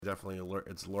definitely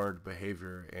it's learned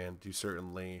behavior, and you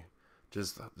certainly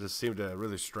just seem to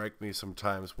really strike me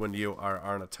sometimes when you are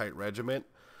on a tight regiment.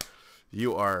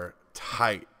 You are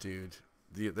tight, dude.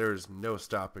 There's no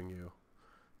stopping you.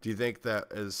 Do you think that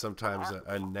is It sometimes has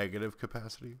to a be. negative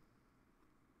capacity?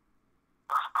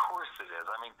 Of course it is.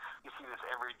 I mean, you see this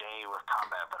every day with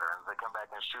combat veterans. They come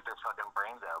back and shoot their fucking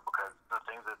brains out because the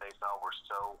things that they saw were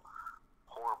so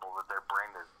horrible that their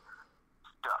brain is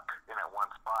stuck in that one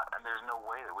spot. And there's no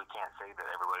way that we can't say that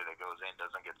everybody that goes in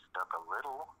doesn't get stuck a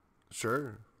little.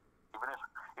 Sure. Even if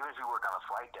even if you work on a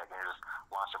flight deck and you're just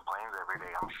launching planes every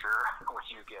day, I'm sure when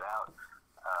you get out,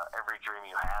 every dream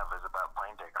you have is about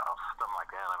plane takeoff, something like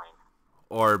that. I mean,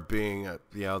 Or being,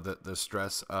 the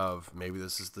stress of maybe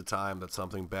this is the time that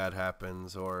something bad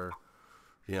happens, or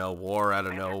war out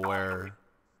of and nowhere.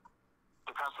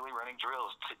 they're constantly running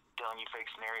drills, telling you fake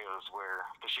scenarios where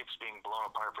the ship's being blown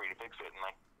apart for you to fix it, and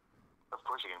like, of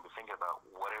course you're gonna be thinking about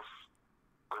what if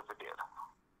it did.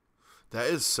 That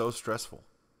is so stressful.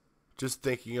 Just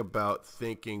thinking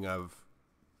of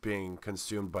being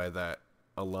consumed by that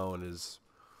alone is,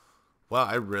 well,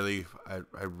 really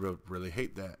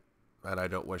hate that, and I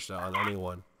don't wish that on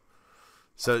anyone.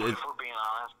 So But if we're being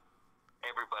honest,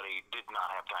 everybody did not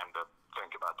have time to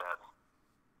think about that.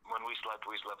 When we slept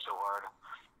so hard.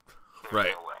 There's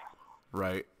right, no way.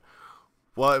 right.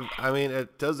 Well, I mean,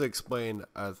 it does explain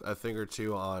a thing or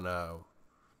two on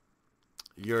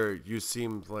you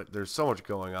seem like there's so much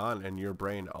going on in your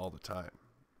brain all the time.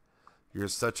 You're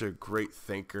such a great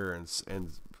thinker,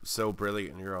 and so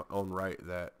brilliant in your own right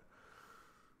that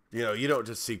you don't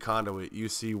just see conduit, you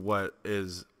see what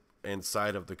is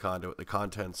inside of the conduit, the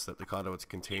contents that the conduit's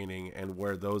containing, and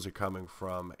where those are coming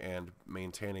from, and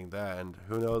maintaining that, and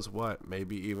who knows what,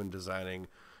 maybe even designing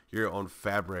your own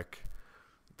fabric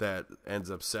that ends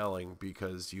up selling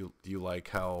because you like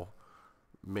how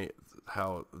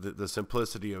the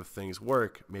simplicity of things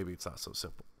work. Maybe it's not so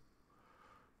simple,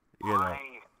 you My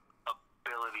know.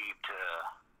 ability to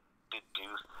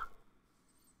deduce,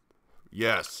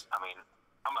 Yes. I mean,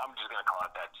 I'm just going to call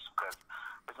it that just because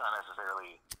it's not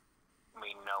necessarily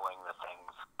me knowing the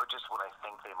things, but just what I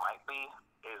think they might be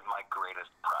is my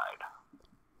greatest pride.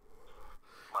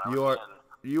 When I was you are 10,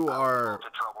 you I was able are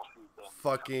to troubleshoot things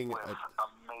fucking with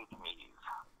amazing ease.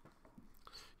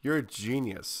 you're a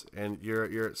genius, and you're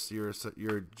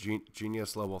a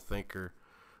genius level thinker,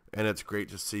 and it's great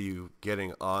to see you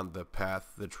getting on the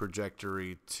path, the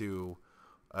trajectory to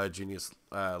a genius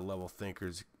level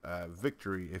thinker's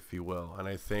victory, if you will. And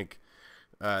I think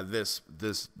this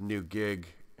new gig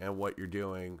and what you're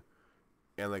doing,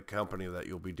 and the company that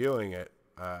you'll be doing it,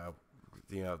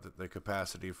 the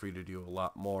capacity for you to do a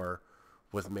lot more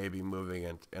with maybe moving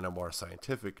in a more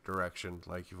scientific direction,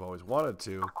 like you've always wanted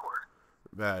to. Of course.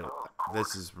 That Of this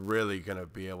course. is really going to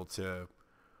be able to,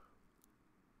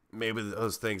 maybe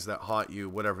those things that haunt you,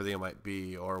 whatever they might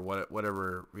be, or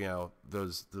whatever,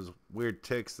 those weird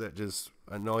ticks that just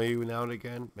annoy you now and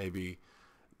again. Maybe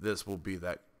this will be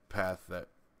that path that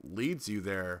leads you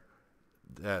there.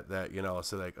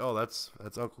 So like, oh, that's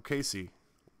Uncle Casey.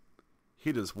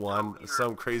 He just So won you're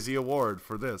some crazy award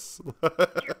for this. you're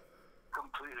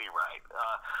completely right.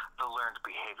 The learned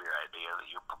behavior idea that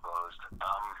you proposed,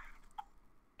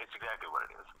 it's exactly what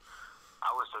it is.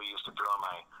 I was so used to throwing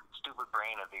my stupid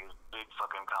brain at these big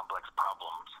fucking complex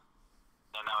problems,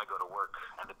 and now I go to work,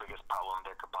 and the biggest problem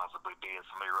there could possibly be is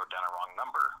somebody wrote down a wrong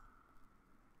number.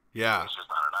 Yeah, It's just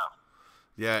not enough.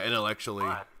 yeah, intellectually.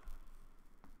 But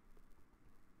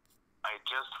I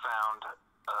just found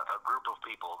a group of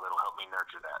people that'll help me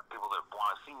nurture that. People that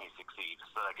want to see me succeed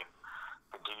so that I can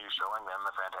continue showing them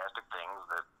the fantastic things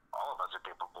that all of us are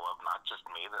capable of, not just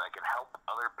me, that I can help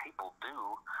other people do.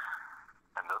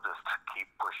 And they'll just keep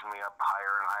pushing me up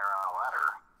higher and higher on a ladder.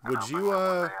 And Would hoping you that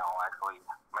one day I'll actually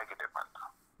make a difference.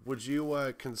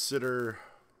 consider,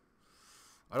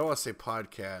 I don't want to say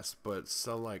podcast, but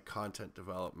some like content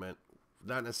development,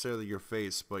 not necessarily your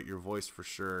face, but your voice for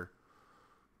sure.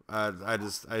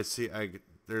 I see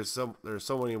there's so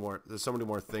many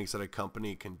more things that a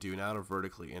company can do now to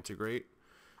vertically integrate,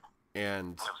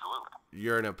 and Absolutely.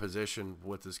 you're in a position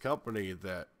with this company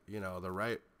that the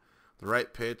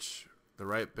right pitch, the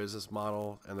right business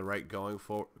model, and the right going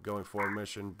forward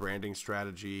mission, branding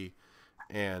strategy,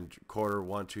 and quarter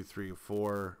one, two, three,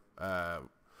 four,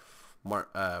 mar-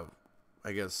 uh,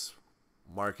 I guess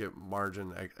market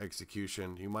margin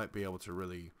execution. You might be able to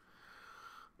really,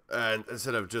 and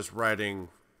instead of just writing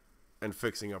and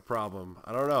fixing a problem,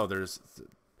 I don't know.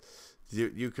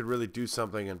 You could really do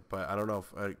something, but I don't know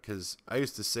if, because I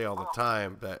used to say all the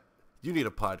time that you need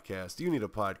a podcast, you need a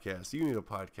podcast, you need a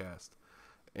podcast,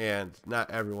 and not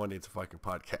everyone needs a fucking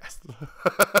podcast.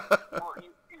 Well,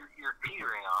 you're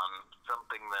teetering on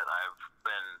something that I've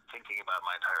been thinking about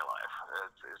my entire life,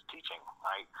 is teaching.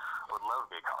 I would love to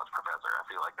be a college professor. I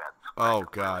feel like that's... Oh,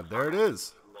 God, there it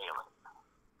is. Nailing.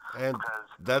 And Because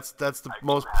that's the I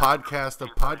most do have podcast of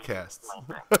a few buddies podcasts. like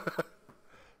that.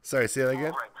 Sorry, say that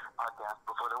again? Right, podcasts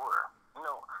before there were.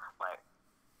 Like,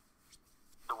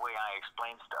 the way I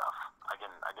explain stuff, I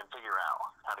can figure out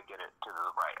how to get it to the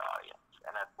right audience.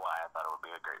 And that's why I thought it would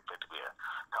be a great fit to be a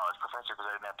college professor, because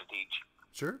I didn't have to teach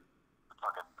Sure.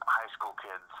 fucking high school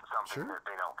kids something Sure. that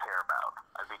they don't care about.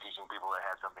 I'd be teaching people that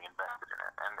had something invested in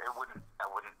it. And I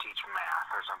wouldn't teach math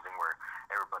or something where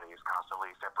everybody is constantly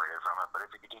separated from it. But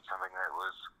if you could teach something that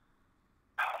was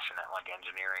passionate, like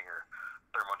engineering or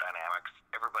thermodynamics,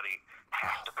 everybody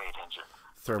has to pay attention.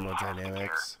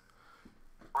 Thermodynamics.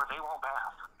 Or they won't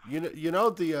pass. You know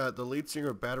the lead singer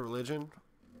of Bad Religion?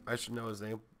 I should know his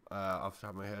name off the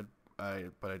top of my head,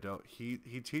 but I don't. He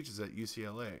teaches at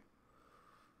UCLA.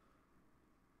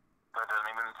 That doesn't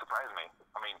even surprise me.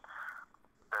 I mean,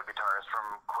 the guitarist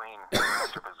from Queen, it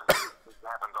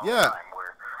happens all Yeah. the time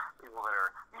where people that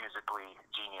are musically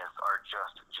genius are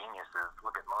just geniuses.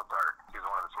 Look at Mozart. He's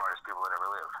one of the smartest people that ever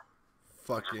lived.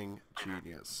 Fucking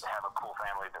genius. Have a cool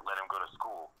family that let him go to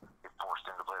school. They forced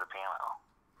him to play the piano.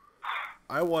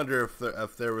 I wonder if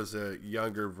there was a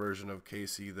younger version of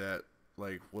Casey that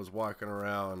like was walking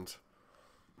around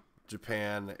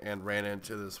Japan and ran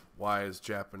into this wise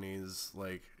Japanese,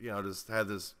 like, just had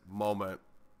this moment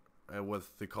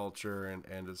with the culture and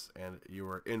you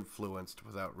were influenced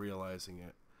without realizing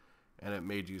it, and it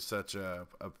made you such a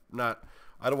not.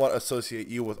 I don't want to associate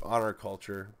you with honor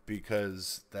culture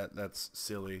because that's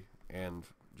silly and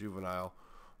juvenile,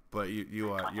 but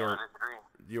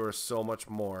you're so much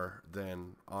more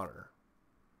than honor.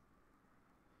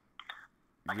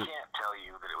 I can't tell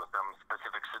you that it was some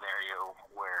specific scenario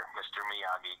where Mr.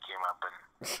 Miyagi came up and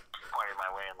pointed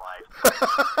my way in life.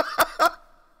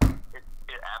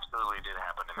 It absolutely did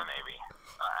happen in the Navy.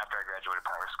 After I graduated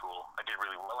power school, I did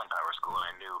really well in power school,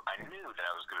 and I knew that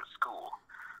I was good at school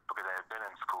because I had been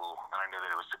in school, and I knew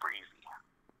that it was super easy.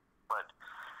 But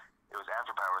it was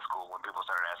after power school when people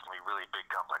started asking me really big,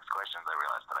 complex questions, I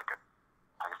realized that I could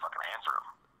fucking answer them.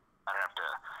 I didn't have to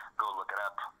go look it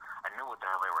up. I knew what the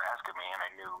hell they were asking me, and I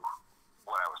knew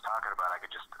what I was talking about. I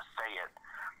could just say it.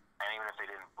 And even if they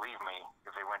didn't believe me,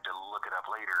 if they went to look it up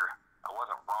later, I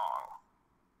wasn't wrong.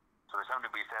 So there's something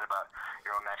to be said about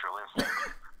your own natural instinct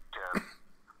to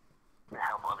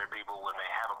help other people when they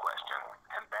have a question.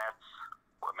 And that's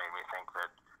what made me think that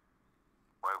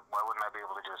why wouldn't I be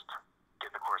able to just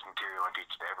get the course material and teach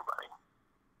to everybody?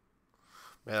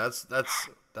 Man,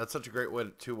 that's such a great way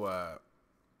to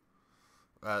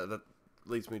that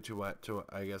leads me to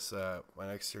I guess my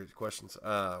next series of questions.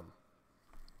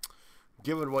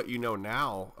 Given what you know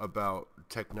now about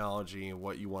technology and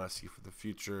what you want to see for the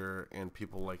future, and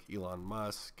people like Elon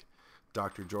Musk,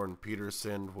 Dr. Jordan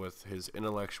Peterson with his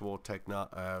intellectual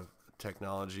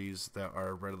technologies that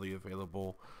are readily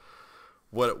available,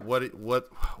 what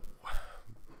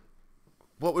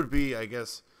would be, I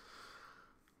guess,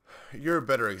 you're a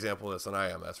better example of this than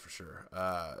I am, that's for sure.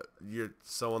 You're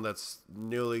someone that's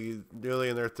newly in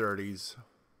their 30s,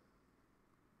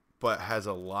 but has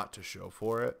a lot to show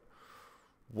for it.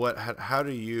 How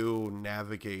do you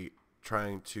navigate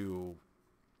trying to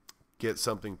get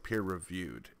something peer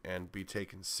reviewed and be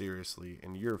taken seriously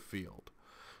in your field?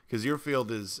 Because your field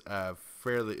is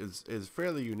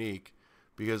fairly unique,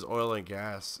 because oil and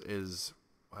gas is,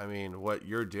 I mean, what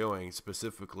you're doing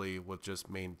specifically with just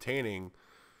maintaining,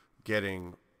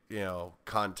 getting,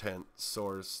 content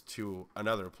source to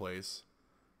another place,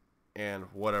 and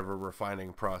whatever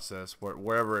refining process,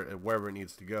 wherever it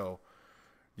needs to go.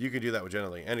 You can do that with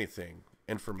generally anything,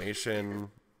 information,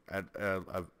 at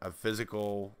a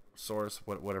physical source,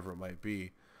 whatever it might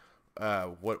be.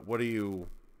 What do you?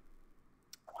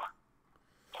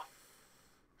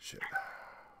 Shit,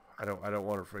 I don't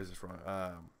want to phrase this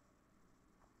wrong.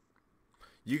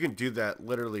 You can do that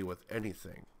literally with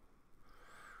anything.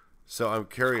 So I'm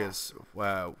curious,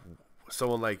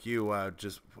 someone like you,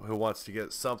 just who wants to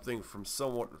get something from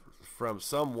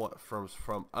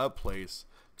a place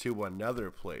to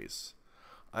another place.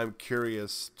 I'm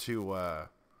curious to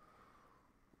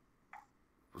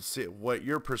see what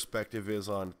your perspective is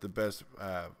on the best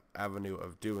avenue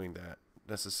of doing that.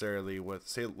 Necessarily with,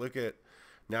 say, look at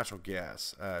natural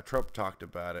gas. Trump talked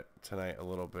about it tonight a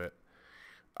little bit.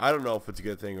 I don't know if it's a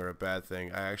good thing or a bad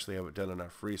thing. I actually haven't done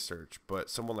enough research, but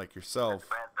someone like yourself.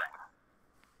 It's a bad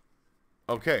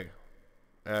Okay.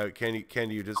 thing. Can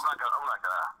you just? I'm not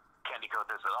gonna candy coat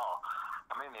this at all.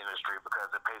 I'm in the industry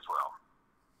because it pays well.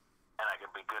 and I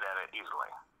can be good at it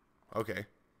easily. Okay.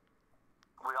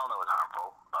 We all know it's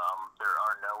harmful. There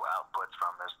are no outputs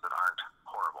from this that aren't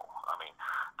horrible. I mean,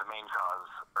 the main cause,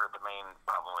 or the main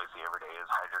problem we see every day is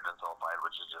hydrogen sulfide,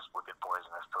 which is just wicked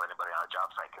poisonous, so anybody on a job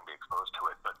site can be exposed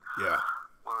to it. But Yeah.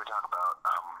 when we talk about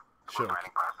refining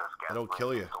process, That'll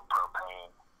kill you. propane,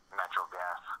 natural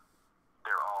gas,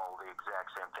 they're all the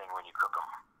exact same thing when you cook them.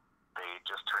 They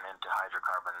just turn into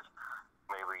hydrocarbons.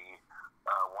 Maybe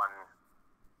one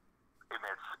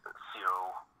emits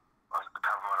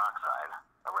carbon monoxide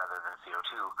rather than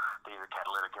CO2. They use a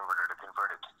catalytic converter to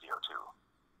convert it to CO2.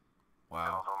 Some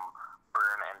Wow. of them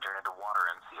burn and turn into water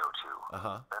and CO2.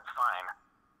 Uh-huh. That's fine,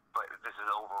 but this is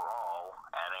overall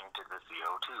adding to the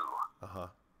CO2. Uh-huh.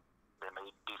 They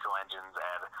made diesel engines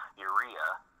add urea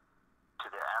to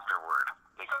the afterward.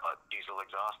 They call it diesel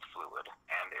exhaust fluid,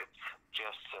 and it's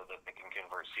just so that they can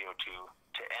convert CO2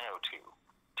 to NO2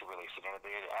 to release it into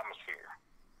the atmosphere.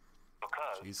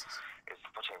 Because Jesus. it's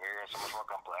much heavier and so much more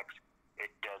complex, it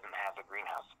doesn't have a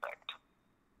greenhouse effect.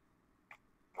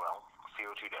 Well,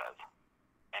 CO2 does.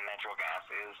 And natural gas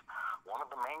is one of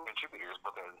the main contributors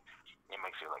because it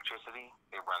makes your electricity,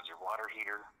 it runs your water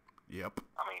heater. Yep.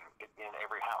 I mean, it's in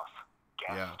every house.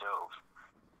 Gas Yeah. stoves.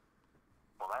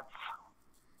 Well,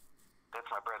 that's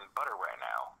my bread and butter right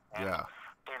now. And Yeah.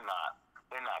 they're not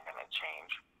going to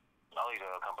change. All these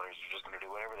other companies are just going to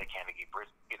do whatever they can to keep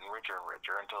getting richer and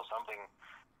richer until something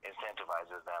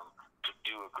incentivizes them to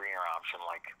do a greener option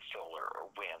like solar or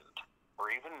wind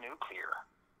or even nuclear.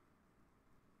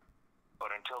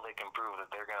 But until they can prove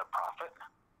that they're going to profit,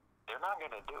 they're not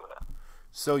going to do it.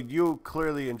 So you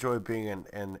clearly enjoy being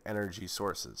in energy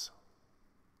sources.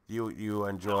 You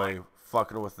enjoy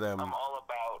fucking with them. I'm all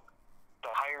about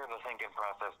the higher the thinking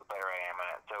process, the better I am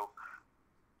at it. So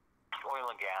oil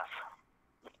and gas,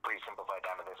 it's pretty simplified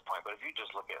down to this point. But if you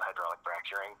just look at hydraulic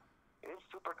fracturing, it is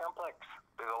super complex.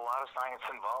 There's a lot of science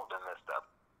involved in this stuff.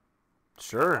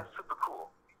 Sure. That's super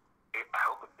cool. I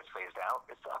hope it gets phased out.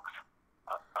 It sucks.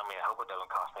 I mean, I hope it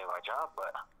doesn't cost me my job,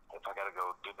 but if I got to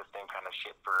go do the same kind of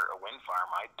shit for a wind farm,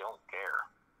 I don't care.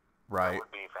 Right. That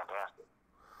would be fantastic.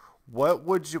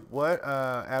 What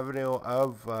avenue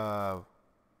of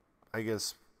I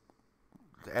guess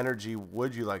energy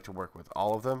would you like to work with?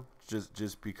 All of them?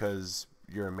 Just because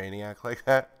you're a maniac like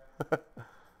that?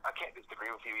 I can't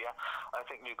disagree with you, yeah. I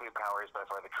think nuclear power is by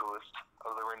far the coolest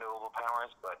of the renewable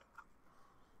powers, but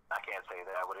I can't say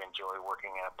that I would enjoy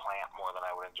working in a plant more than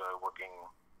I would enjoy working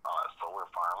on a solar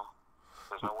farm.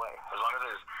 There's no way. As long as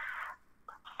there's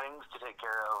things to take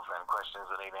care of and questions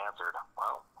that need answered, I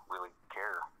don't really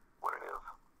care what it is.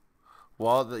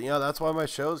 Well, that's why my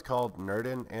show is called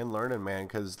Nerdin' and Learnin', man,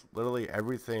 because literally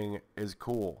everything is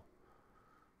cool.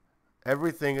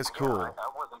 Everything is cool. Yeah,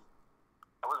 I wasn't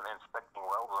inspecting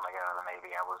welds when I got out of the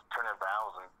Navy. I was turning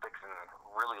valves and fixing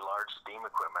really large steam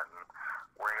equipment and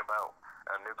worrying about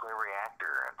a nuclear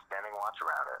reactor and standing watch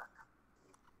around it.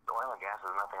 Oil and gas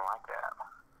is nothing like that.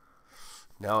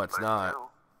 No, it's But not. It's new,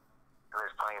 and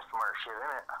there's plenty of smart shit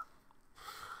in it.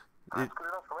 That's good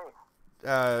enough for me.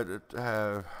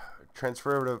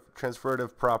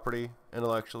 Transferative property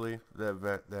intellectually.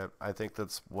 That I think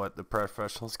that's what the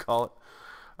professionals call it.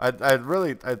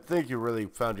 I think you really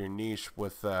found your niche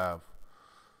with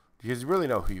because you really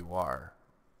know who you are,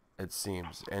 it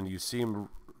seems, and you seem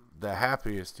the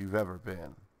happiest you've ever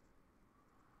been.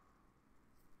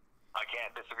 I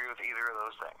can't disagree with either of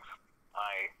those things.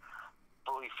 I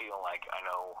fully feel like I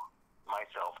know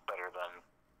myself better than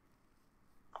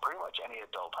pretty much any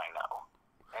adult I know.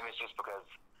 And it's just because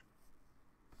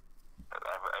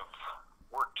I've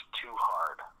worked too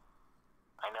hard.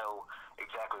 I know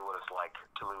exactly what it's like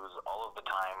to lose all of the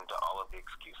time to all of the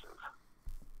excuses.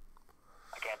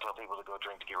 I can't tell people to go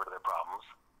drink to get rid of their problems.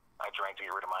 I drank to get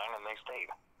rid of mine, and they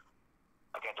stayed.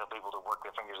 I can't tell people to work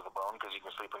their fingers to the bone because you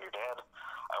can sleep when you're dead.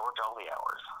 I worked all the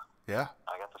hours. Yeah.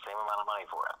 I got the same amount of money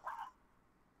for it.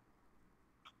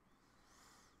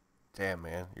 Damn,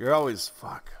 man, you're always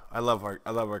fuck. I love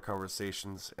our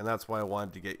conversations, and that's why I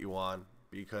wanted to get you on,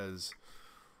 because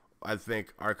I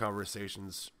think our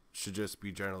conversations should just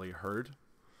be generally heard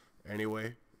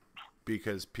anyway,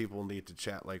 because people need to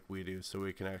chat like we do, so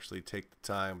we can actually take the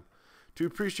time to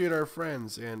appreciate our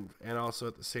friends, and also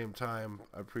at the same time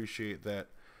appreciate that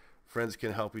friends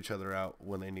can help each other out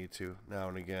when they need to now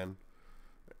and again.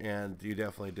 And you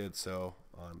definitely did so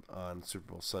on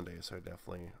Super Bowl Sunday, so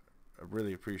I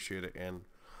really appreciate it, and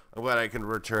I'm glad I can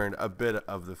return a bit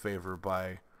of the favor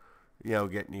by,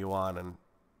 getting you on and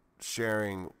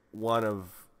sharing one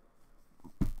of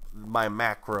my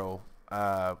macro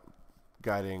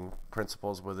guiding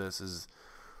principles with this is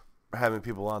having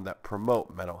people on that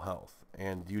promote mental health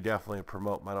and you definitely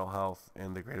promote mental health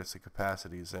in the greatest of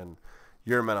capacities. And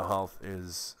your mental health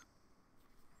is,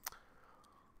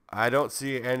 I don't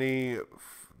see any.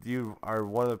 You are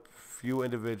one of the few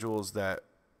individuals that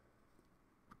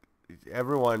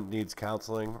everyone needs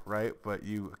counseling, right? But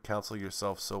you counsel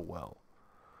yourself so well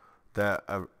that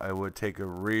I would take a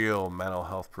real mental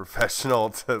health professional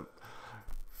to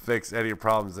fix any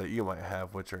problems that you might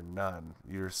have, which are none.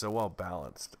 You're so well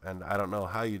balanced, and I don't know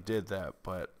how you did that,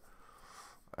 but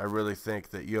I really think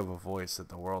that you have a voice that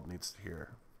the world needs to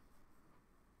hear.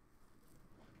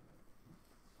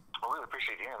 I really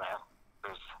appreciate hearing that.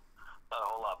 There's not a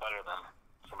whole lot better than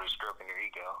somebody stroking your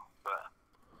ego, but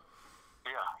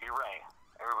yeah, you're right.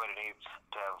 Everybody needs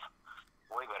to have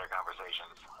way better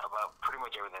conversations about pretty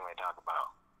much everything they talk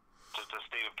about. Just the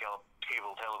state of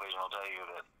cable television will tell you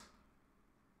that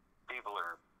people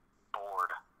are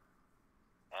bored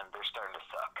and they're starting to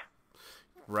suck.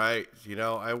 Right. You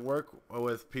know, I work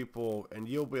with people, and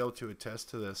you'll be able to attest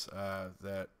to this,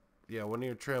 that, yeah, when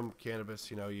you trim cannabis,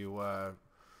 you know,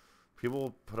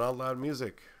 people put on loud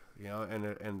music, you know,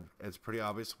 and it's pretty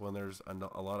obvious when there's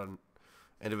a lot of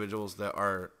individuals that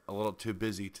are a little too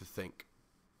busy to think.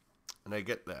 And I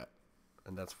get that,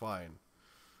 and that's fine.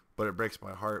 But it breaks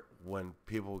my heart when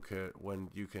when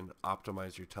you can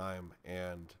optimize your time,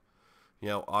 and, you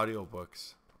know,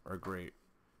 audiobooks are great.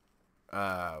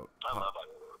 I love it.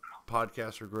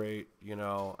 Podcasts are great, you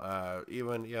know,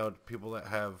 even, you know, people that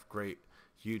have great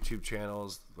YouTube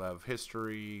channels of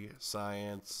history,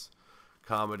 science,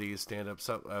 comedy, stand-up,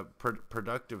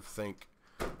 productive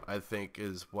I think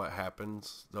is what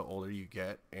happens the older you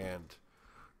get. And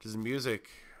just music,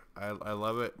 I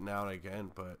love it now and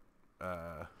again, but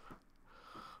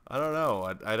I don't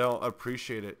know, I don't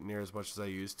appreciate it near as much as I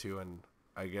used to, and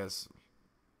I guess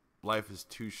life is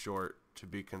too short to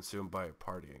be consumed by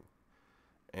partying.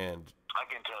 And I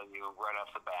can tell you right off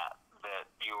the bat that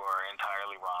you are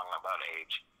entirely wrong about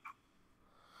age.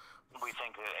 We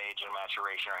think that age and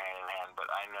maturation are hand in hand,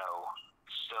 but I know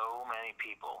so many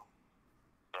people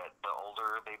that the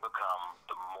older they become,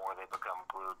 the more they become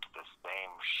glued to the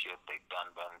same shit they've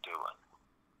been doing.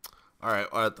 All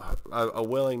right, a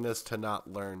willingness to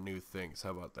not learn new things.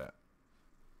 How about that?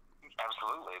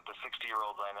 Absolutely. The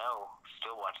 60-year-olds I know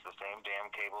still watch the same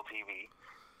damn cable TV,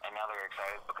 and now they're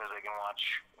excited because they can watch,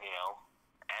 you know,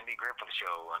 Andy Griffith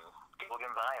Show and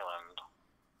Gilligan's Island.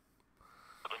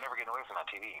 But they're never getting away from that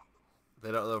TV.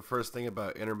 They don't know the first thing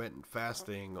about intermittent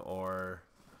fasting or,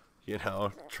 you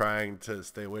know, trying to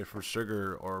stay away from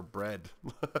sugar or bread.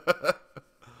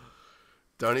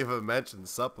 Don't even mention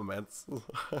supplements. Well,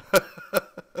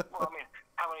 I mean,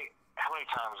 how many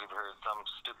times we've heard some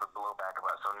stupid blowback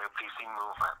about some new PC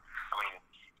movement? I mean,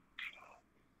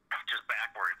 just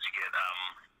backwards, you get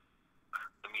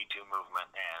the Me Too movement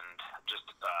and just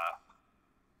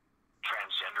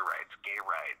transgender rights, gay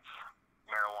rights,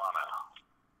 marijuana.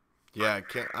 Yeah,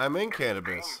 I'm in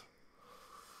cannabis.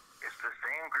 It's the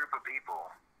same group of people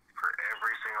for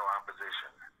every single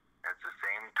opposition. It's the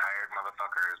same tired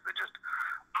motherfuckers that just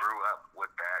grew up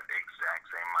with that exact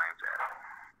same mindset.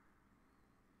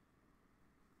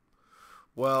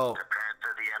 Well, their parents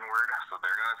said the N-word, so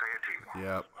they're going to say it too.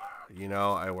 Yep. You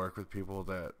know, I work with people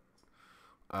that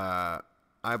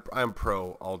I'm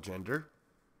pro all gender.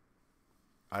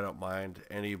 I don't mind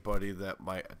anybody that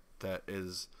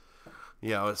is, you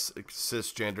know,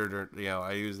 cisgendered, or, you know,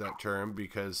 I use that term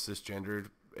because cisgendered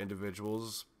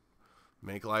individuals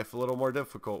make life a little more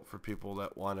difficult for people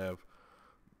that want to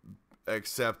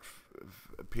accept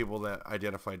people that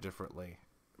identify differently,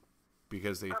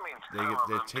 because they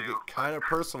take it kind of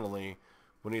personally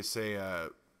when you say,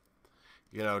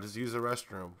 you know, just use a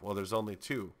restroom. Well, there's only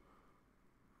two.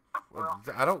 Well,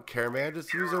 I don't care, man.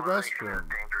 Just use a restroom.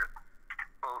 Dangerous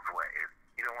both ways.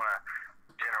 You don't want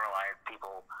to generalize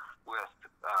people with.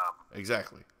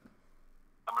 Exactly.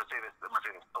 I'm going to say this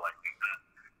politely.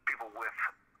 People with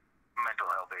mental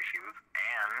health issues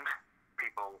and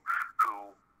people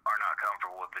who are not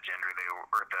comfortable with the gender the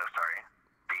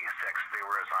sex they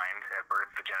were assigned at birth,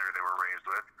 the gender they were raised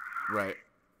with. Right.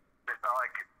 It's not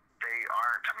like they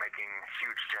aren't making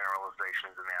huge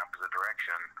generalizations in the opposite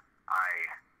direction. I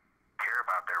care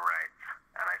about their rights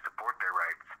and I support their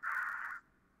rights.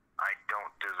 I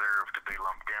don't deserve to be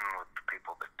lumped in with the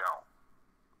people that don't.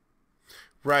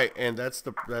 Right, and that's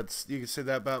you can say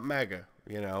that about MAGA,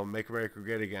 you know, Make America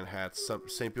Great Again hats. Some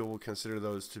people will consider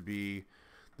those to be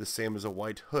the same as a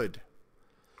white hood.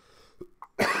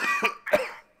 Pretty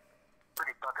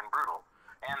fucking brutal.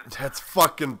 And that's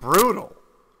fucking brutal.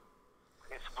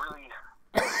 It's really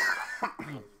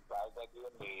weird, guys like you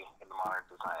and me in the modern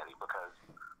society, because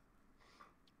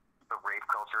the rape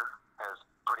culture has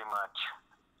pretty much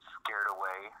scared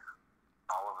away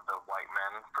all of the white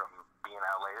men from being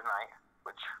out late at night,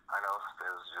 which I know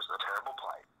is just a terrible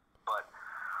plight. But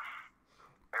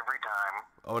every time...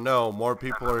 Oh no, more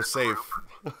people are safe.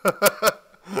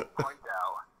 Point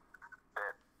out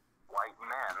that white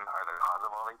men are the cause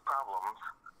of all these problems.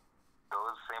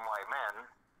 Those same white men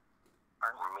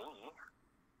aren't me.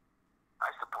 I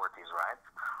support these rights.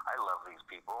 I love these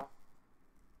people.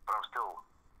 But I'm still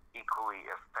equally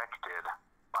affected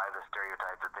by the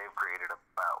stereotypes that they've created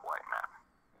about white men.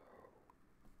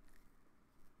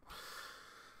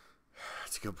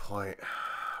 That's a good point.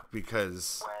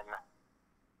 Because when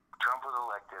Trump was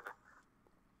elected,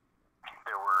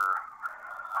 there were,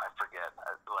 I forget,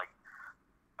 like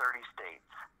 30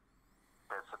 states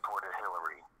that supported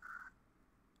Hillary.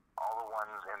 All the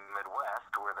ones in the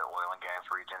Midwest, where the oil and gas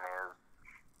region is,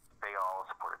 they all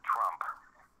supported Trump.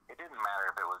 It didn't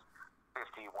matter if it was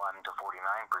 51 to 49%.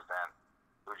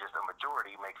 It was just a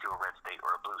majority makes you a red state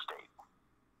or a blue state.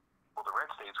 Well, the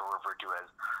red states were referred to as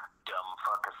dumb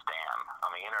fuckistan on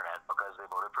the internet because they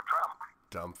voted for Trump.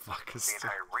 Dumb The fuckistan.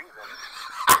 entire reason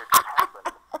that this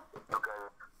happened is because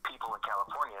people in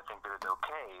California think that it's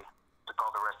okay to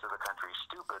call the rest of the country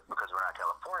stupid because we're not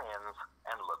Californians,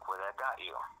 and look where that got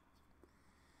you.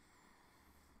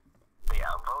 They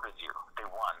outvoted you. They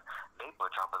won. They put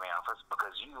Trump in the office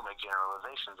because you make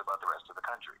generalizations about the rest of the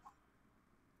country.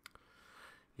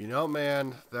 You know,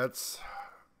 man, that's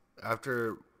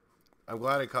after. I'm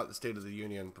glad I caught the State of the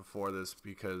Union before this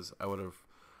because I would have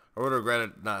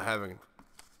regretted not having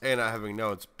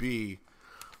notes. B,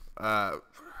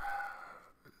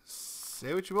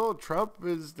 say what you will, Trump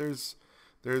is there's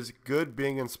good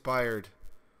being inspired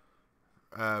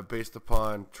based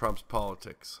upon Trump's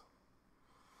politics.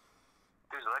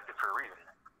 He was elected for a reason.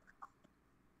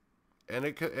 And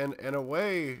it could, and in a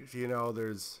way, you know,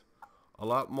 there's a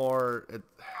lot more.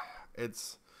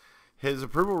 It's his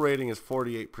approval rating is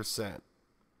 48%.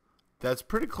 That's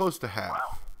pretty close to half.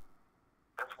 Wow,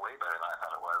 that's way better than I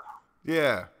thought it was.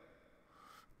 Yeah,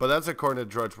 but that's according to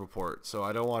Drudge Report. So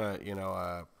I don't want to, you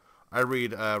know. I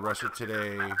read Russia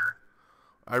Today.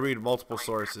 I read multiple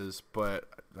sources, but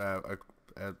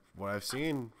at what I've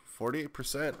seen, 48%.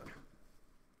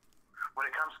 When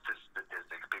it comes to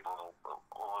statistics, people will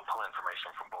pull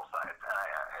information from both sides, and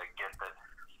I get that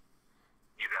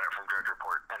you got it from Drudge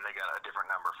Report, and they got a different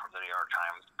number from the New York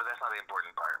Times, but that's not the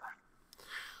important part.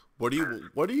 What do you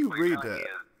read? What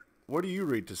do you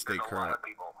read to stay There's a lot current? of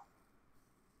people.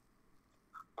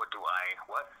 What do I?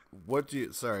 What? What do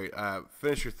you? Sorry,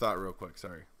 finish your thought real quick.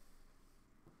 Sorry.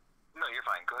 No, you're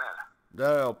fine. Go ahead.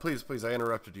 No, please, I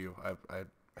interrupted you. I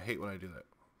hate when I do that.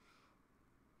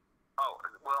 Oh,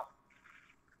 well,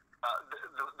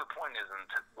 the point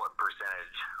isn't what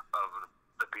percentage of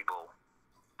the people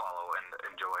follow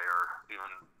and enjoy or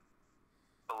even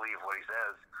believe what he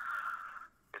says.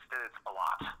 It's that it's a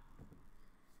lot.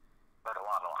 But a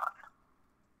lot.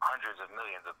 Hundreds of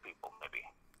millions of people, maybe.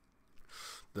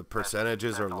 The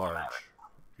percentages are that's all that large. matters.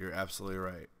 You're absolutely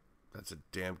right. That's a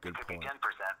damn good It could point. be 10%.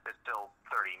 It's still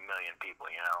 30 million people,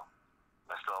 you know?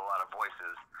 There's still a lot of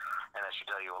voices. And that should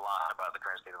tell you a lot about the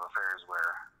current state of affairs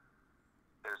where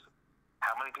there's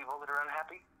how many people that are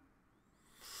unhappy?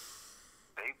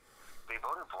 They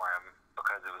voted for him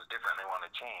because it was different. They wanted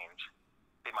change.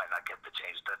 They might not get the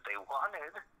change that they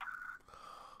wanted,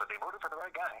 but they voted for the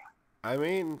right guy. I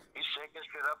mean, He's shaking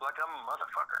shit up like a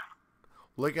motherfucker.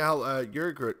 look at how you're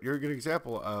a good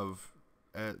example of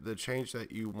the change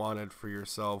that you wanted for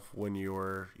yourself when you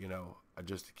were, you know,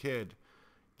 just a kid.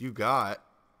 You got.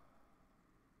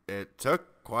 It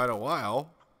took quite a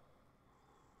while.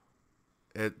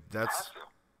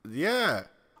 Yeah.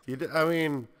 You did, I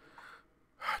mean,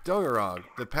 don't get me wrong.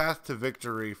 The path to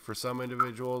victory for some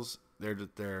individuals,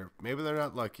 they're maybe they're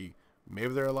not lucky.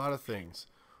 Maybe there are a lot of things.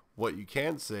 What you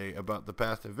can say about the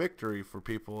path to victory for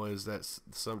people is that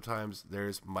sometimes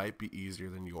theirs might be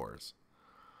easier than yours.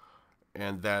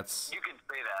 And that's... You can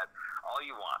say that all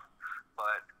you want,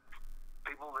 but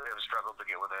people that have struggled to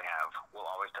get what they have will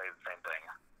always tell you the same thing.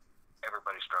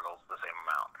 Everybody struggles the same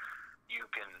amount. You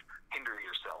can hinder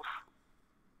yourself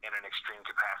in an extreme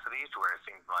capacity to where it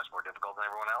seems much more difficult than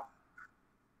everyone else.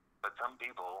 But some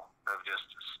people have just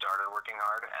started working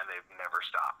hard and they've never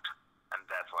stopped. And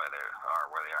that's why they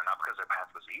are where they are. Not because their path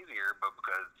was easier, but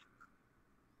because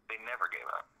they never gave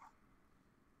up.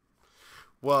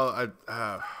 Well,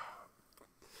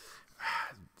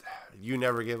 you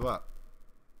never give up.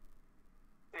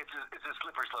 It's a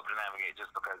slippery slope to navigate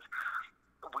just because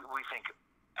we think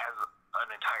as an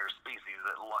entire species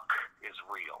that luck is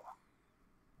real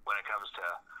when it comes to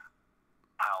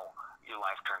how your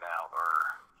life turned out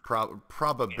or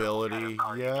Probability,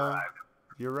 car you yeah. drive.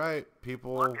 You're right.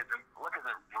 People. Luck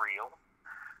isn't real.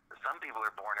 Some people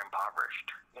are born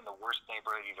impoverished in the worst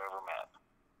neighborhood you've ever met,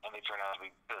 and they turn out to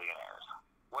be billionaires.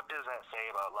 What does that say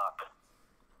about luck?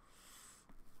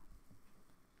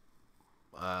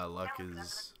 Luck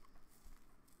is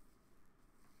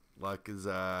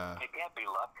It can't be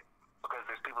luck, because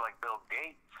there's people like Bill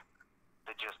Gates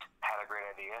that just had a great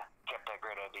idea, kept that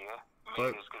great idea,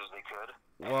 made it as good as they could,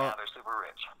 and now they're super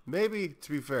rich. Maybe,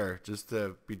 to be fair, just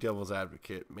to be devil's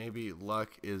advocate, maybe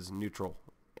luck is neutral,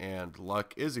 and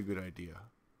luck is a good idea.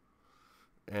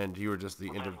 And you were just the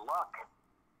luck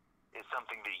is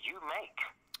something that you make,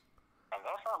 and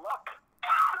that's not luck.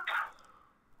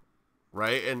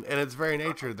 Right? And its very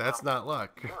nature, that's not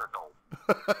luck. Miracle.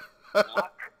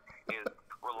 Luck is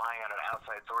relying on an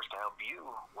outside source to help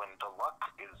you, when the luck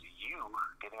is you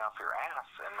getting off your ass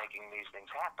and making these things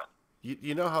happen.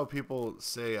 You know how people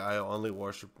say, I only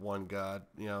worship one God?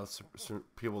 You know, some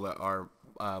people that are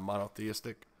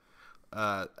monotheistic.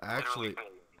 Actually,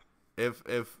 if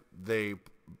they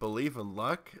believe in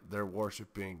luck, they're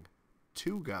worshiping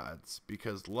two gods,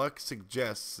 because luck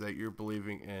suggests that you're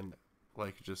believing in,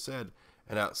 like you just said,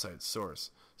 an outside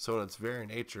source. So in its very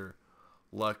nature,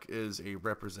 luck is a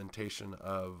representation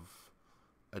of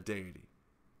a deity.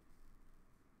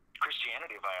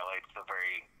 Christianity violates the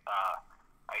very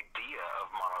idea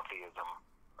of monotheism,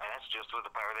 and that's just with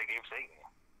the power they gave Satan.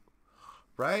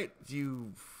 Right?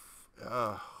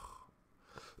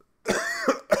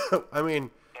 I mean,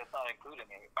 it's not including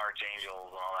archangels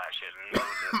and all that shit, and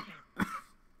Moses.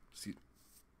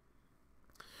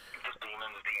 The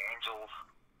demons, the angels.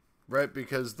 Right,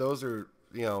 because those are,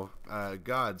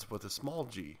 gods with a small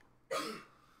g. They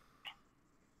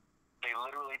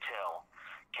literally tell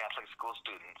Catholic school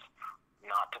students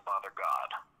not to bother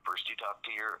God. First you talk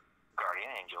to your guardian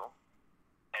angel,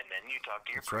 and then you talk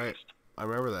to your priest. Right. I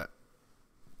remember that.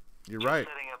 You're right.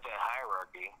 Setting up that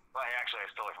hierarchy. Well, actually, I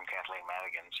stole it from Kathleen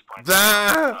Madigan. She points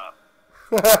out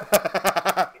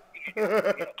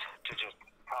to just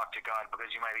talk to God because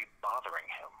you might be bothering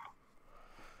him.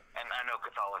 And I know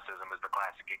Catholicism is the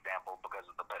classic example because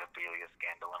of the pedophilia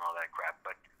scandal and all that crap,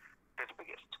 but they're the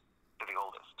biggest. They're the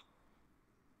oldest.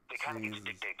 They kind of get to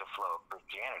dictate the flow of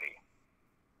Christianity.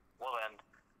 Well, then,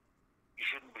 you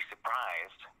shouldn't be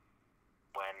surprised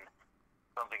when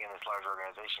something in this large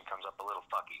organization comes up a little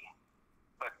fucky.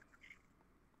 But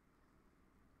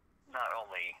not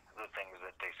only the things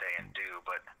that they say and do,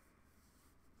 but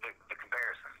the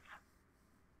comparisons.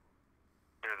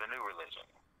 They're the new religion.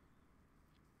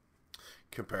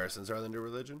 Comparisons are the new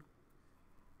religion?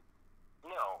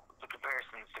 No, the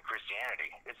comparisons to Christianity.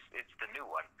 It's the new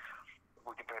one.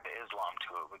 We compare the Islam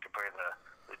to it. We compare the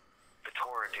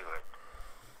Torah to it.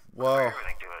 Well,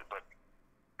 everything to it, but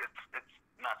it's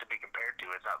not to be compared to.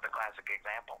 It's not the classic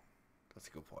example. That's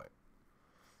a good point.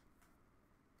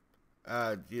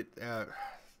 That's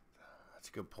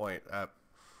a good point.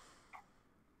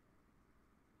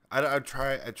 I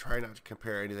try not to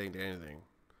compare anything to anything,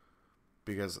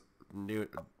 because being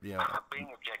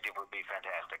objective would be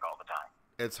fantastic all the time.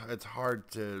 It's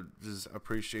hard to just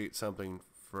appreciate something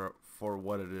for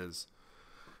what it is,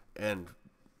 and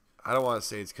I don't want to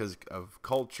say it's because of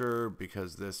culture,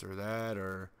 because this or that,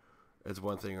 or it's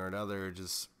one thing or another.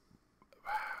 Just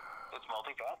it's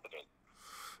multifaceted.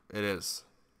 It is.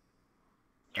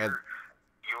 Your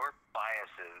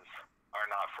biases are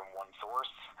not from one source,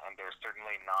 and there's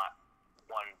certainly not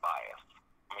one bias.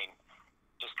 I mean,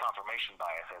 just confirmation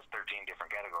bias has 13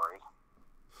 different categories.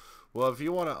 Well, if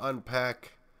you want to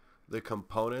unpack the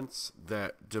components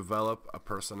that develop a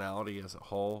personality as a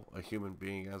whole, a human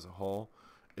being as a whole,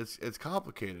 it's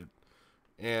complicated.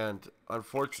 And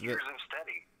unfortunately, years of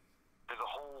study. There's a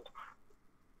whole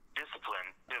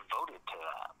discipline devoted to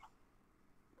that.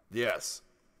 Yes.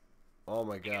 Oh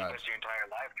my God. You spend your entire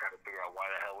life trying to figure out why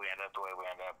the hell we end up the way we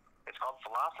end up. It's called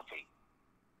philosophy.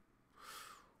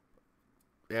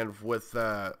 And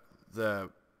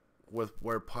with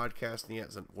where podcasting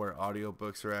is and where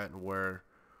audiobooks are at, and where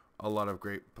a lot of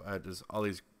great just all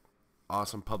these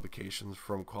awesome publications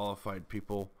from qualified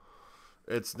people,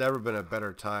 it's never been a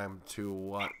better time to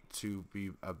want to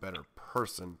be a better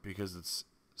person, because it's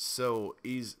so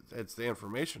easy. It's the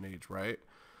information age, right?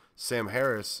 Sam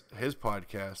Harris, his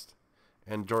podcast,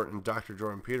 and Dr.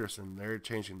 Jordan Peterson, they're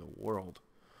changing the world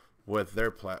with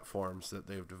their platforms that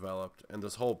they've developed, and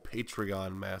this whole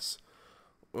Patreon mess.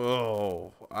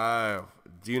 Oh,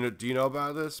 do you know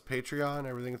about this Patreon?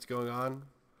 Everything that's going on?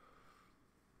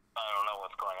 I don't know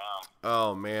what's going on.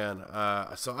 Oh man,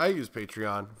 so I use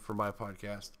Patreon for my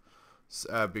podcast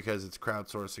because it's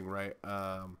crowdsourcing, right?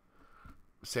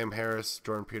 Sam Harris,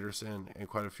 Jordan Peterson, and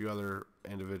quite a few other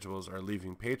individuals are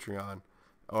leaving Patreon,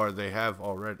 or they have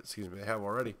already. Excuse me, they have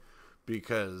already,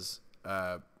 because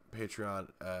Patreon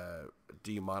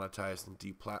demonetized and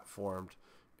deplatformed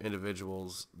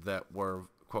individuals that were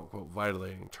quote unquote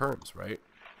violating terms, right?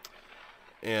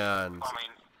 And Well, I mean,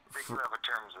 they do have a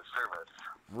terms of service.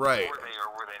 right, Were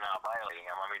they not violating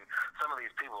them? I mean, some of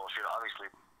these people should obviously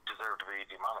deserve to be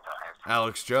demonetized.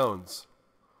 Alex Jones.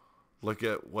 Look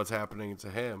at what's happening to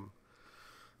him.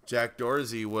 Jack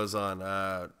Dorsey was on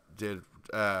did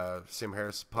Sam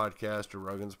Harris' podcast or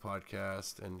Rogan's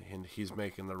podcast, and he's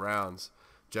making the rounds.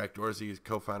 Jack Dorsey is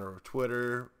co-founder of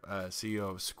Twitter, CEO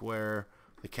of Square.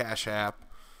 The Cash App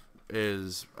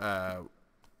is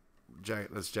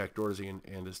that's Jack Dorsey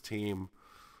and his team.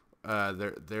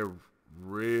 They're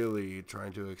really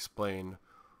trying to explain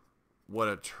what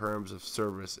a terms of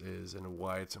service is and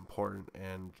why it's important,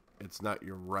 and it's not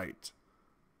your right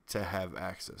to have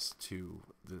access to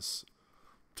these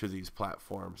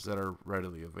platforms that are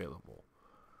readily available.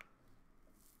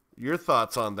 Your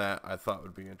thoughts on that, I thought,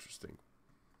 would be interesting.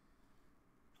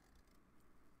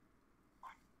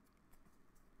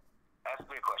 Ask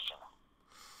me a question.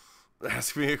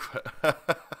 Ask me a question.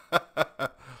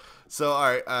 So, all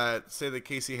right, say the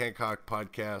Casey Hancock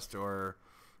podcast, or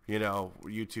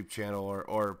YouTube channel,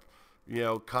 or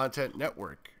content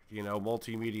network,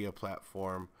 multimedia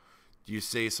platform. You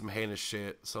say some heinous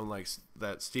shit, something like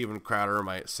that Steven Crowder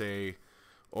might say,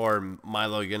 or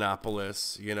Milo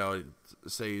Yiannopoulos,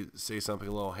 say something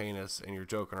a little heinous, and you're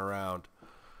joking around.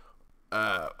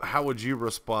 How would you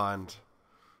respond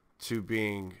to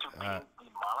being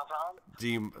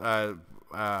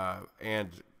and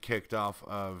kicked off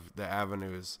of the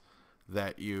avenues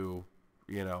that you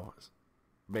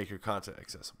make your content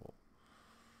accessible?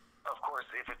 Of course,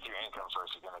 if it's your income source,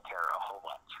 you're going to care a whole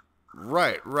bunch.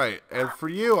 Right. And for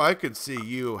you, I could see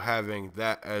you having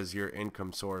that as your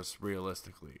income source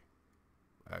realistically,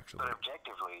 actually. But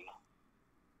objectively,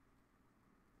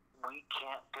 we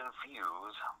can't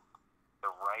confuse the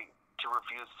right to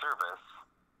refuse service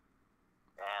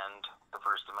and the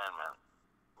First Amendment.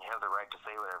 You have the right to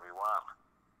say whatever you want.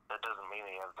 That doesn't mean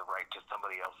that you have the right to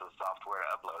somebody else's software to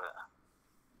upload it.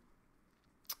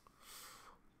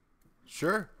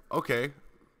 Sure. Okay.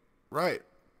 Right.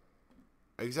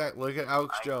 Exactly. Look at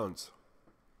Alex Jones.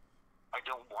 I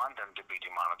don't want them to be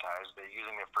demonetized. They're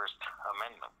using their First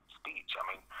Amendment speech. I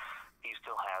mean, he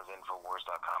still has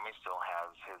Infowars.com. He still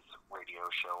has his radio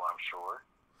show, I'm sure.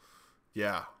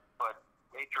 Yeah. But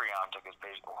Patreon took his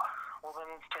page. Well,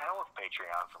 then to hell with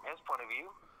Patreon from his point of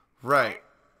view. Right.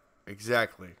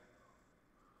 Exactly.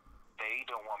 They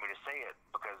don't want me to say it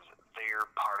because they're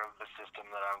part of the system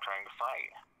that I'm trying to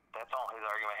fight. That's all his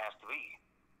argument has to be.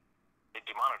 They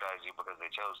demonetize you because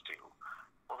they chose to.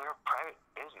 Well, they're a private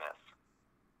business.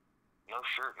 No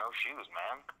shirt, no shoes,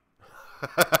 man.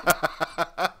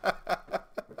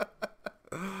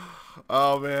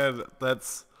 Oh, man.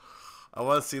 I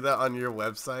want to see that on your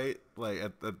website, like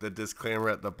at the disclaimer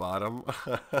at the bottom.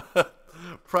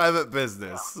 Private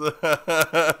business. Yeah.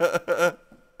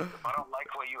 If I don't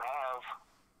like what you have,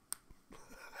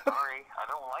 sorry, I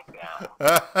don't like that.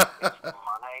 It's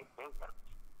my business.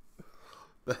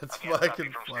 That's fucking funny. I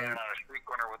fucking from funny. standing on a street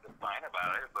corner with a sign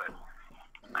about it, but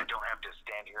I don't have to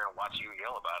stand here and watch you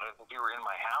yell about it. If you were in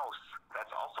my house, that's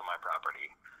also my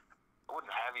property. I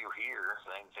wouldn't have you here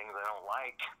saying things I don't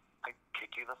like. I'd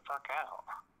kick you the fuck out.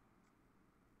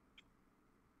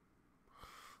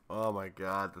 Oh my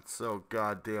god, that's so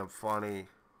goddamn funny.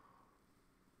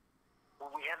 Well,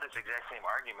 we had this exact same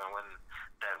argument when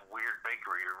that weird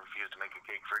bakery refused to make a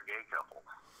cake for a gay couple.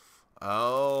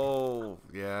 Oh,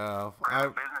 yeah.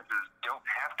 Private businesses don't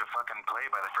have to fucking play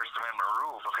by the First Amendment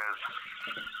rules because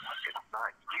it's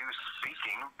not you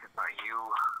speaking, it's not you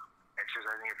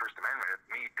exercising your First Amendment, it's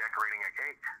me decorating a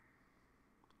cake.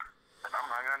 And I'm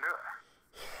not going to do it.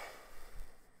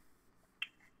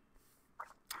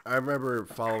 I remember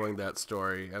following that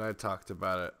story, and I talked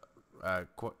about it I've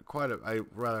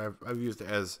used it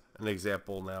as an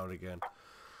example now and again.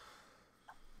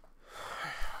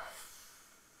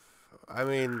 I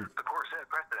mean, the court set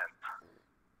precedent.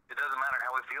 It doesn't matter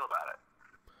how we feel about it.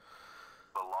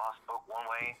 The law spoke one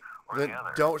way or the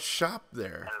other. Don't shop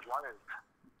there. And as long as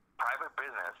private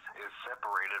business is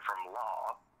separated from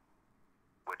law,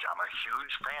 which I'm a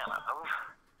huge fan of,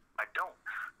 I don't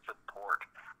support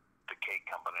the cake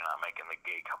company not making the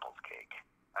gay couple's cake.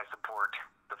 I support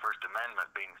the First Amendment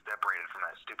being separated from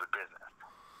that stupid business.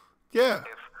 Yeah.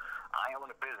 If I own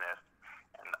a business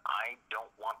and I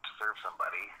don't want to serve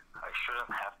somebody, I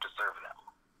shouldn't have to serve them.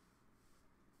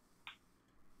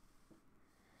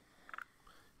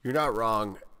 You're not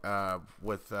wrong.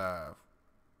 with that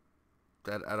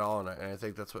at all, and I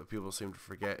think that's what people seem to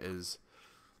forget is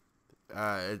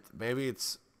maybe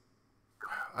it's,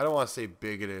 I don't want to say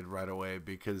bigoted right away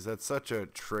because that's such a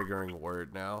triggering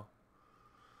word now.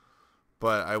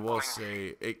 But I will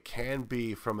say it can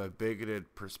be from a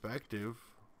bigoted perspective.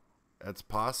 It's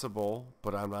possible,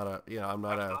 but I'm not a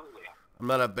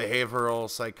behavioral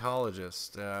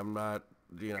psychologist. I'm not.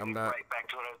 Right back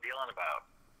to what I was dealing about.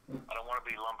 I don't want to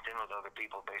be lumped in with other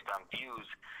people based on views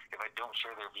if I don't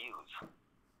share their views.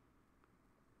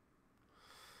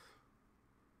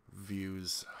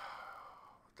 Views.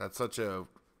 That's such a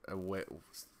way.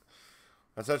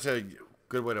 That's such a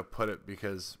good way to put it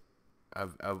because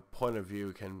a point of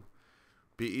view can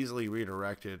be easily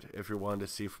redirected if you're wanting to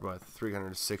see from a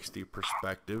 360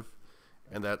 perspective,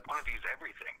 and that point of view is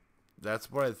everything.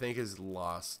 That's what I think is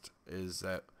lost. Is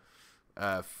that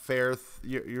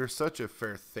you're such a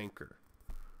fair thinker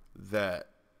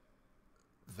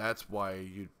that's why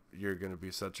you're going to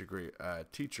be such a great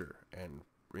teacher, and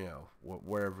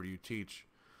wherever you teach,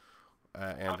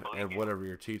 and whatever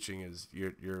you're teaching is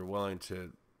you're willing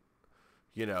to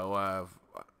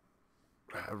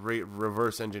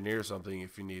reverse engineer something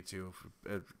if you need to,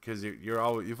 because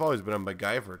you've always been a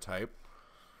MacGyver type.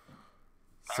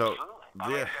 So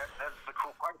absolutely. That's the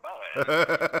cool part about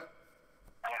it.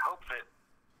 I hope that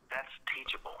that's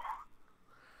teachable,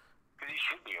 because you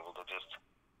should be able to just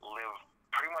live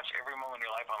pretty much every moment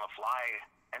of your life on the fly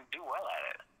and do well at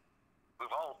it.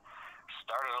 We've all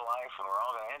started a life and we're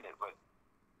all gonna end it, but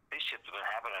this shit's been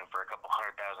happening for a couple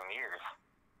 100,000 years.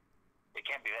 It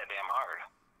can't be that damn hard.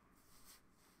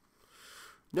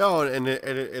 No, and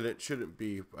it shouldn't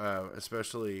be,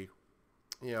 especially,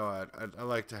 I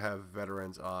like to have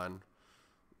veterans on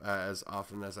as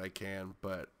often as I can,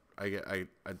 but I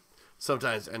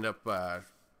sometimes end up,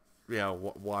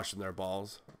 washing their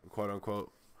balls, quote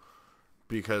unquote,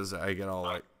 because I get all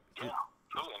like, yeah,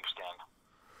 totally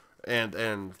understand.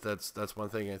 And that's one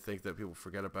thing I think that people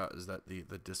forget about is that the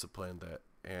discipline that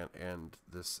and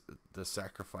the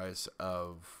sacrifice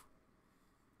of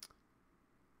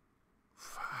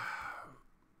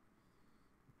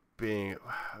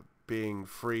being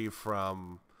free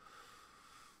from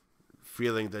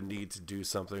feeling the need to do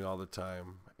something all the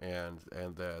time, and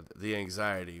the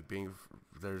anxiety,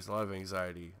 there's a lot of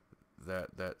anxiety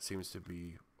that seems to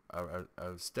be a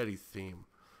steady theme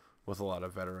with a lot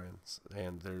of veterans,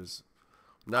 and there's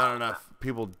not enough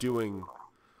people doing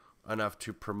enough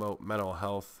to promote mental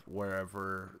health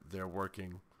wherever they're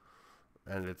working.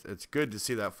 And it's good to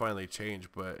see that finally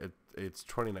change, but it's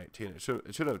 2019. It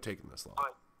shouldn't have taken this long.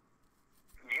 But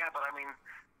I mean,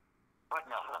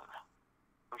 nothing.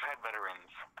 We've had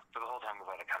veterans for the whole time we've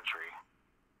had a country,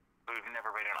 but we've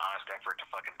never made an honest effort to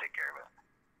fucking take care of it.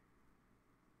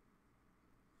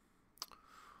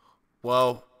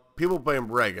 Well, people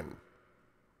blame Reagan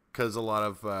because a lot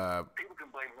of people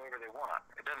can blame whoever they want.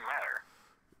 It doesn't matter.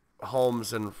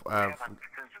 Homes and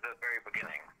since the very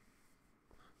beginning.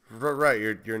 Right,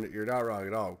 you're not wrong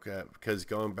at all, because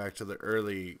going back to the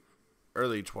early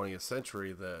 20th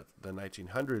century, the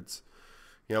 1900s,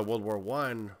 World War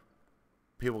I,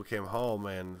 people came home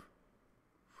and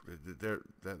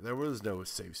there was no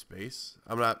safe space.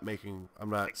 I'm not saying the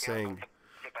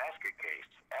basket case,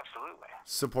 absolutely.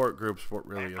 Support groups weren't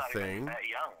really a thing. That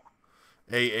young.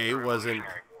 AA wasn't.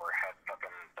 War had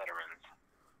fucking veterans.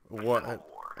 What?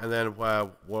 And then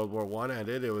World War I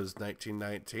ended. It was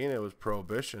 1919. It was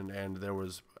Prohibition, and there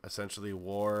was essentially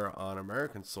war on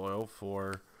American soil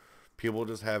for people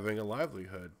just having a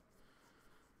livelihood.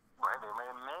 Right, they made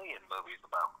a million movies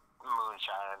about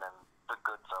moonshine and the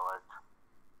good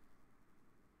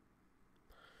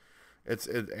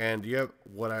fellas. And you have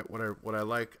what I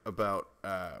like about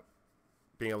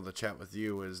being able to chat with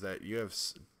you is that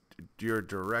you're a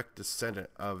direct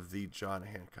descendant of the John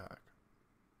Hancock.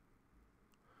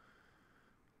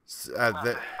 He played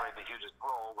the hugest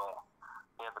role, but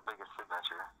he had the biggest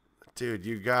signature. Dude,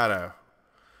 you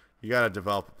gotta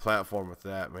develop a platform with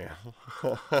that, man.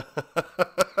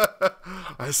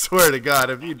 I swear to God,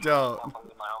 if you don't. In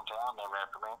my hometown named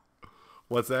after me.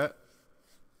 What's that?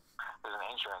 There's an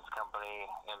insurance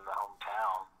company in the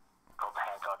hometown called the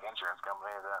Hancock Insurance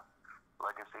Company. Is that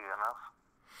legacy enough?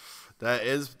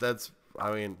 That's.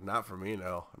 I mean, not for me.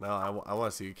 No. I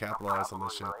want to see you capitalize on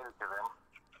this shit.